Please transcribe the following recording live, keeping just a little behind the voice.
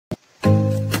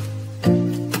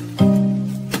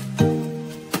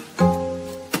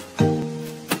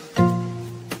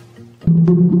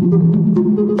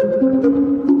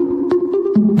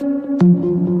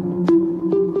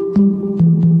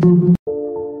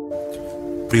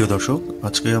প্রিয় দর্শক,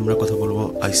 আজকে আমরা কথা বলবো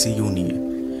আইসিইউ নিয়ে।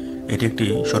 এটি একটি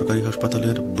সরকারি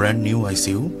হাসপাতালের ব্র্যান্ড নিউ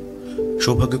আইসিইউ।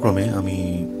 সৌভাগ্যক্রমে আমি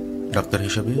ডাক্তার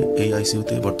হিসেবে এই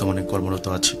আইসিইউতে বর্তমানে কর্মরত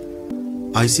আছি।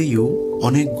 আইসিইউ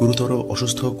অনেক গুরুতর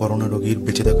অসুস্থ করোনা রোগীর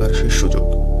বেঁচে থাকার শেষ সুযোগ।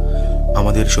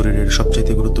 আমাদের শরীরের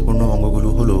সবচাইতে গুরুত্বপূর্ণ অঙ্গগুলো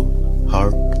হলো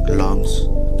হার্ট, লাংস,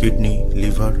 কিডনি,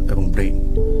 লিভার এবং ব্রেইন।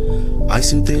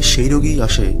 আইসিইউতে সেই রোগী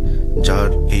আসে যার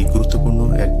এই গুরুত্বপূর্ণ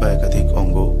এক বা একাধিক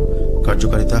অঙ্গ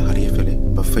কার্যকারিতা হারিয়ে ফেলে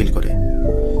বা ফেল করে।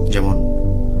 যেমন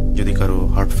যদি কারো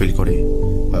হার্ট ফেল করে,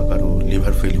 বা কারো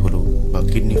লিভার ফেল হলো, বা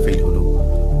কিডনি ফেল হলো,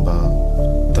 বা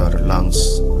তার লাংস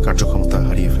কার্যক্ষমতা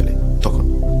হারিয়ে ফেলে, তখন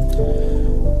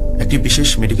একটি বিশেষ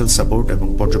মেডিকেল সাপোর্ট এবং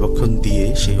পর্যবেক্ষণ দিয়ে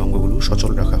সেই অঙ্গগুলো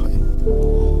সচল রাখা হয়।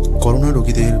 করোনা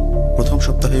রোগীদের প্রথম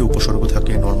সপ্তাহে উপসর্গ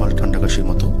থাকে নর্মাল ঠান্ডা কাশির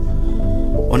মতো।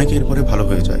 অনেকের পরে ভালো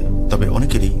হয়ে যায়, তবে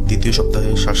অনেকেরই দ্বিতীয়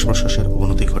সপ্তাহে শ্বাস প্রশ্বাসের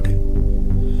অবনতি ঘটে।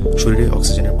 শরীরে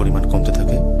অক্সিজেনের পরিমাণ কমতে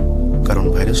থাকে, কারণ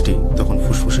ভাইরাসটি তখন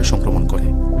ফুসফুসে সংক্রমণ করে।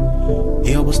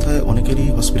 এই অবস্থায় অনেকেরই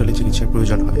হসপিটালে চিকিৎসার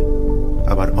প্রয়োজন হয়,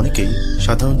 আবার অনেকেই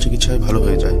সাধারণ চিকিৎসায় ভালো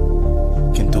হয়ে যায়।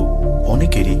 কিন্তু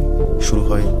অনেকেরই শুরু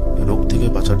হয় রোগ থেকে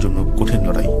বাঁচার জন্য কঠিন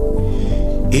লড়াই।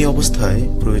 এই অবস্থায়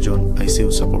প্রয়োজন আইসিইউ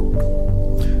সাপোর্ট।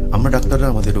 আমরা ডাক্তাররা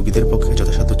আমাদের রোগীদের পক্ষে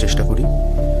যথাসাধ্য চেষ্টা করি।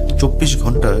 24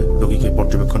 ঘন্টায় রোগীকে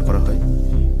পর্যবেক্ষণ করা হয়।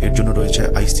 এর জন্য রয়েছে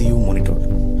আইসিইউ মনিটর,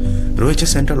 রয়েছে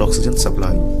সেন্ট্রাল অক্সিজেন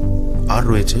সাপ্লাই, আর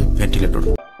রয়েছে ভেন্টিলেটর।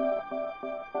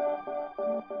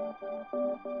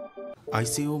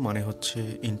 আইসিইউ মানে হচ্ছে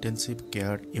ইন্টেন্সিভ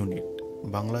কেয়ার ইউনিট,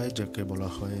 বাংলায় যাকে বলা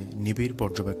হয় নিবিড়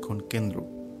পর্যবেক্ষণ কেন্দ্র।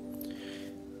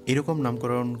 এরকম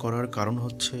নামকরণ করার কারণ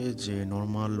হচ্ছে যে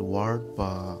নর্মাল ওয়ার্ড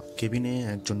বা কেবিনে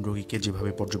একজন রোগীকে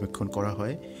যেভাবে পর্যবেক্ষণ করা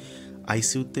হয়,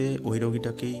 আইসিইউতে ওই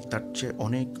রোগীটাকেই তার চেয়ে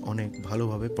অনেক অনেক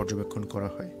ভালোভাবে পর্যবেক্ষণ করা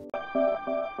হয়।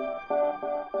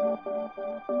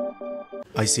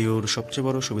 আইসিইউর সবচেয়ে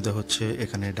বড় সুবিধা হচ্ছে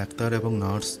এখানে ডাক্তার এবং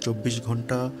নার্স 24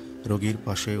 ঘন্টা রোগীর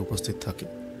পাশে উপস্থিত থাকে।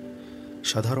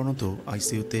 সাধারণত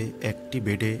আইসিইউতে একটি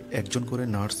বেডে একজন করে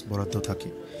নার্স বরাদ্দ থাকে।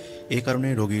 এ কারণে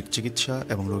রোগীর চিকিৎসা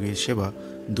এবং রোগীর সেবা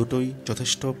দুটোই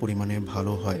যথেষ্ট পরিমাণে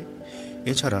ভালো হয়।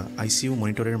 এছাড়া আইসিইউ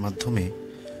মনিটরের মাধ্যমে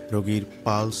রোগীর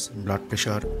pulse, blood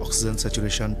pressure, oxygen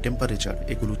saturation, temperature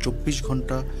এগুলো 24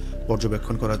 ঘন্টা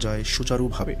পর্যবেক্ষণ করা যায়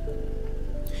সুচারুভাবে।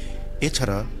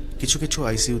 এছাড়া কিছু কিছু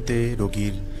আইসিইউতে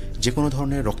রোগীর যে কোনো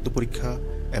ধরনের রক্ত পরীক্ষা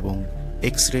এবং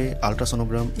এক্স রে,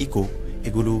 আলট্রাসোনোগ্রাম, ইকো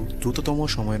এগুলো দ্রুততম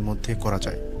সময়ের মধ্যে করা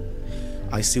যায়।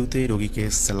 আইসিইউতে রোগীকে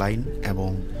স্যালাইন এবং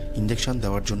ইঞ্জেকশন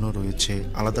দেওয়ার জন্য রয়েছে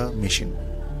আলাদা মেশিন।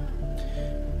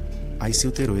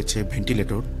 আইসিইউতে রয়েছে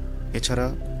ভেন্টিলেটর, এছাড়া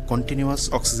কন্টিনিউয়াস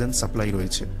অক্সিজেন সাপ্লাই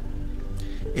রয়েছে।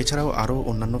 এছাড়াও আরও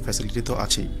অন্যান্য ফ্যাসিলিটি তো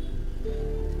আছেই।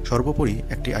 সর্বোপরি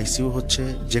একটি আইসিইউ হচ্ছে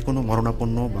যে কোনো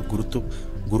মরণাপন্ন বা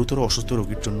গুরুতর অসুস্থ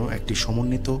রোগীর জন্য একটি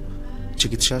সমন্বিত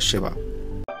চিকিৎসা সেবা।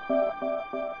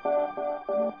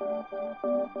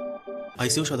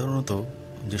 আইসিইউ সাধারণত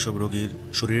যেসব রোগীর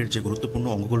শরীরের যে গুরুত্বপূর্ণ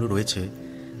অঙ্গগুলো রয়েছে,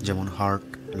 যেমন heart,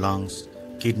 lungs,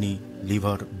 kidney,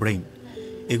 liver, brain,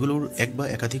 এগুলোর এক বা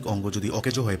একাধিক অঙ্গ যদি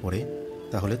অকেজো হয়ে পড়ে,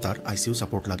 তাহলে তার আইসিইউ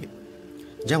সাপোর্ট লাগে।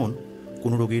 যেমন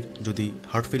কোনো রোগীর যদি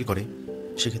হার্ট ফেল করে,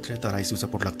 সেক্ষেত্রে তার আইসিইউ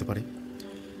সাপোর্ট লাগতে পারে।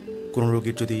 কোনো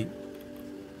রোগীর যদি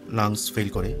লাংস ফেল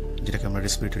করে, যেটাকে আমরা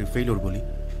রেসপিরেটরি ফেইলিওর বলি,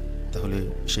 তাহলে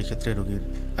সেই ক্ষেত্রে রোগীর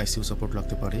আইসিইউ সাপোর্ট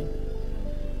লাগতে পারে।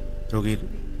 রোগীর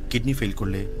কিডনি ফেল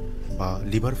করলে বা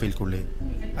লিভার ফেল করলে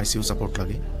আইসিইউ সাপোর্ট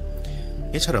লাগে।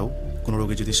 এছাড়াও কোনো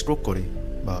রোগী যদি স্ট্রোক করে,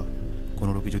 বা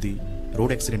কোনো রোগী যদি রোড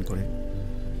অ্যাক্সিডেন্ট করে,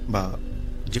 বা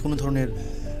যে কোনো ধরনের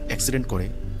অ্যাক্সিডেন্ট করে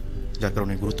যার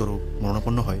কারণে গুরুতর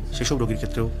মরণাপন্ন হয়, সেসব রোগীর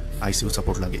ক্ষেত্রেও আইসিইউ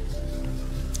সাপোর্ট লাগে।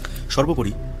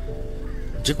 সর্বোপরি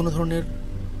যে কোনো ধরনের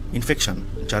ইনফেকশন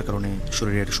যার কারণে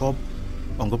শরীরের সব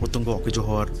অঙ্গ প্রত্যঙ্গ অকেজো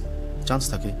হওয়ার চান্স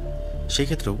থাকে, সেই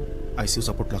ক্ষেত্রেও আইসিইউ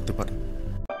সাপোর্ট লাগতে পারে।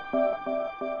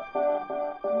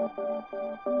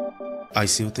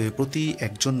 আইসিইউতে প্রতি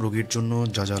একজন রোগীর জন্য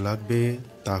যা যা লাগবে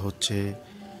তা হচ্ছে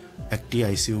একটি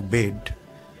আইসিইউ বেড,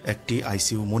 একটি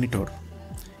আইসিইউ মনিটর,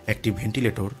 একটি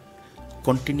ventilator,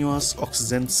 continuous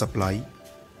oxygen supply,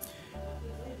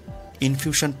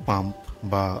 infusion pump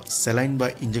বা স্যালাইন বা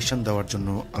ইঞ্জেকশন দেওয়ার জন্য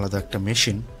আলাদা একটা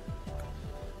মেশিন,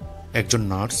 একজন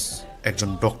নার্স, একজন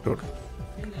ডক্টর।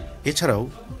 এছাড়াও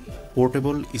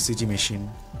portable ECG machine,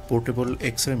 portable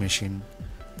X ray machine,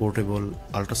 portable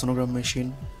ultrasonogram machine,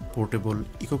 portable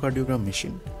echocardiogram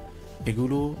machine,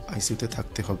 এগুলো আইসিইউতে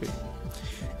থাকতে হবে।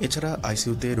 এছাড়া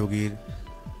আইসিইউতে রোগীর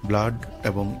ব্লাড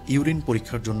এবং ইউরিন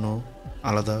পরীক্ষার জন্য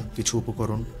আলাদা কিছু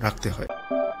উপকরণ রাখতে হয়।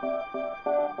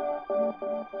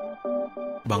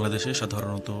 বাংলাদেশে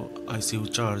সাধারণত আইসিইউ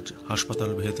চার্জ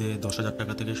হাসপাতাল ভেদে 10,000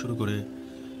 টাকা থেকে শুরু করে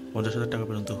 50,000 টাকা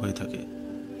পর্যন্ত হয়ে থাকে।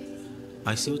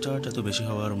 আইসিইউ চার্জ এত বেশি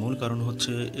হওয়ার মূল কারণ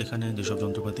হচ্ছে এখানে যেসব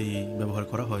যন্ত্রপাতি ব্যবহার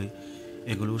করা হয়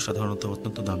এগুলো সাধারণত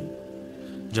অত্যন্ত দামি।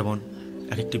 যেমন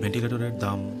এক একটি ভেন্টিলেটরের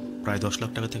দাম প্রায় 10 লাখ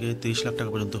টাকা থেকে 30 লাখ টাকা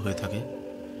পর্যন্ত হয়ে থাকে।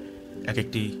 এক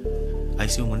একটি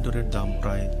আইসিইউ মনিটরের দাম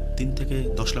প্রায় 3 থেকে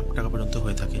 10 লাখ টাকা পর্যন্ত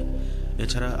হয়ে থাকে।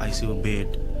 এছাড়া আইসিইউ বেড,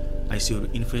 আইসিইউর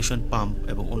ইনফিউশন পাম্প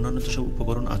এবং অন্যান্য যেসব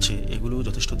উপকরণ আছে এগুলো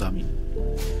যথেষ্ট দামি।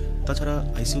 তাছাড়া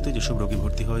আইসিইউতে যেসব রোগী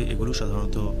ভর্তি হয় এগুলো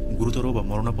সাধারণত গুরুতর বা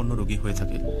মরণাপন্ন রোগী হয়ে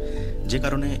থাকে, যে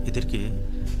কারণে এদেরকে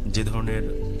যে ধরনের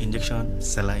ইঞ্জেকশন,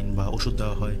 স্যালাইন বা ওষুধ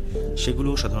দেওয়া হয় সেগুলো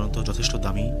সাধারণত যথেষ্ট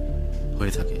দামি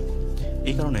হয়ে থাকে।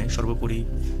 এই কারণে সর্বোপরি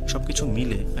সব কিছু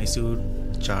মিলে আইসিইউর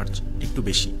চার্জ একটু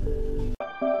বেশি।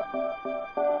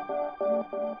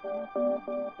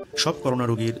 সব করোনা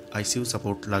রোগীর আইসিইউ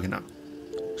সাপোর্ট লাগে না।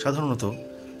 সাধারণত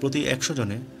প্রতি 100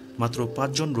 জনে মাত্র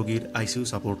 5 জন রোগীর আইসিইউ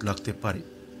সাপোর্ট লাগতে পারে।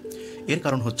 এর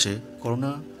কারণ হচ্ছে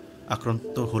করোনা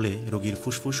আক্রান্ত হলে রোগীর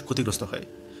ফুসফুস ক্ষতিগ্রস্ত হয়।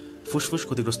 ফুসফুস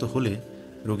ক্ষতিগ্রস্ত হলে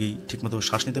রোগী ঠিকমতো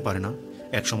শ্বাস নিতে পারে না,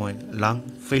 একসময় লাং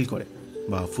ফেল করে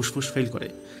বা ফুসফুস ফেল করে,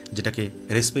 যেটাকে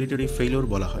রেসপিরেটরি ফেইলিওর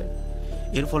বলা হয়।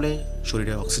 এর ফলে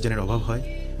শরীরে অক্সিজেনের অভাব হয়,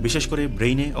 বিশেষ করে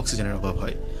ব্রেইনে অক্সিজেনের অভাব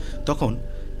হয়। তখন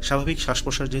স্বাভাবিক শ্বাস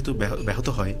প্রশ্বাস যেহেতু ব্যাহত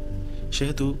হয়,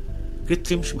 সেহেতু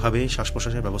কৃত্রিমভাবে শ্বাস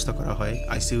প্রশ্বাসের ব্যবস্থা করা হয়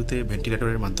আইসিইউতে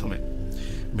ভেন্টিলেটরের মাধ্যমে।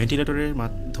 ভেন্টিলেটরের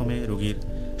মাধ্যমে রোগীর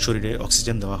শরীরে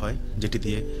অক্সিজেন দেওয়া হয়, যেটি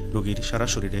দিয়ে রোগীর সারা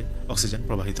শরীরে অক্সিজেন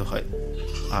প্রবাহিত হয়।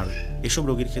 আর এসব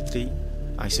রোগীর ক্ষেত্রেই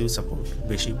আইসিইউ সাপোর্ট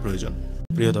বেশি প্রয়োজন।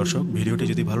 প্রিয় দর্শক, ভিডিওটি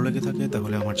যদি ভালো লেগে থাকে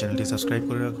তাহলে আমার চ্যানেলটি সাবস্ক্রাইব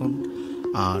করে রাখুন।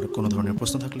 আর কোনো ধরনের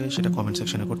প্রশ্ন থাকলে সেটা কমেন্ট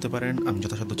সেকশনে করতে পারেন, আমি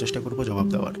যথাসাধ্য চেষ্টা করব জবাব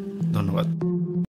দেওয়ার। ধন্যবাদ।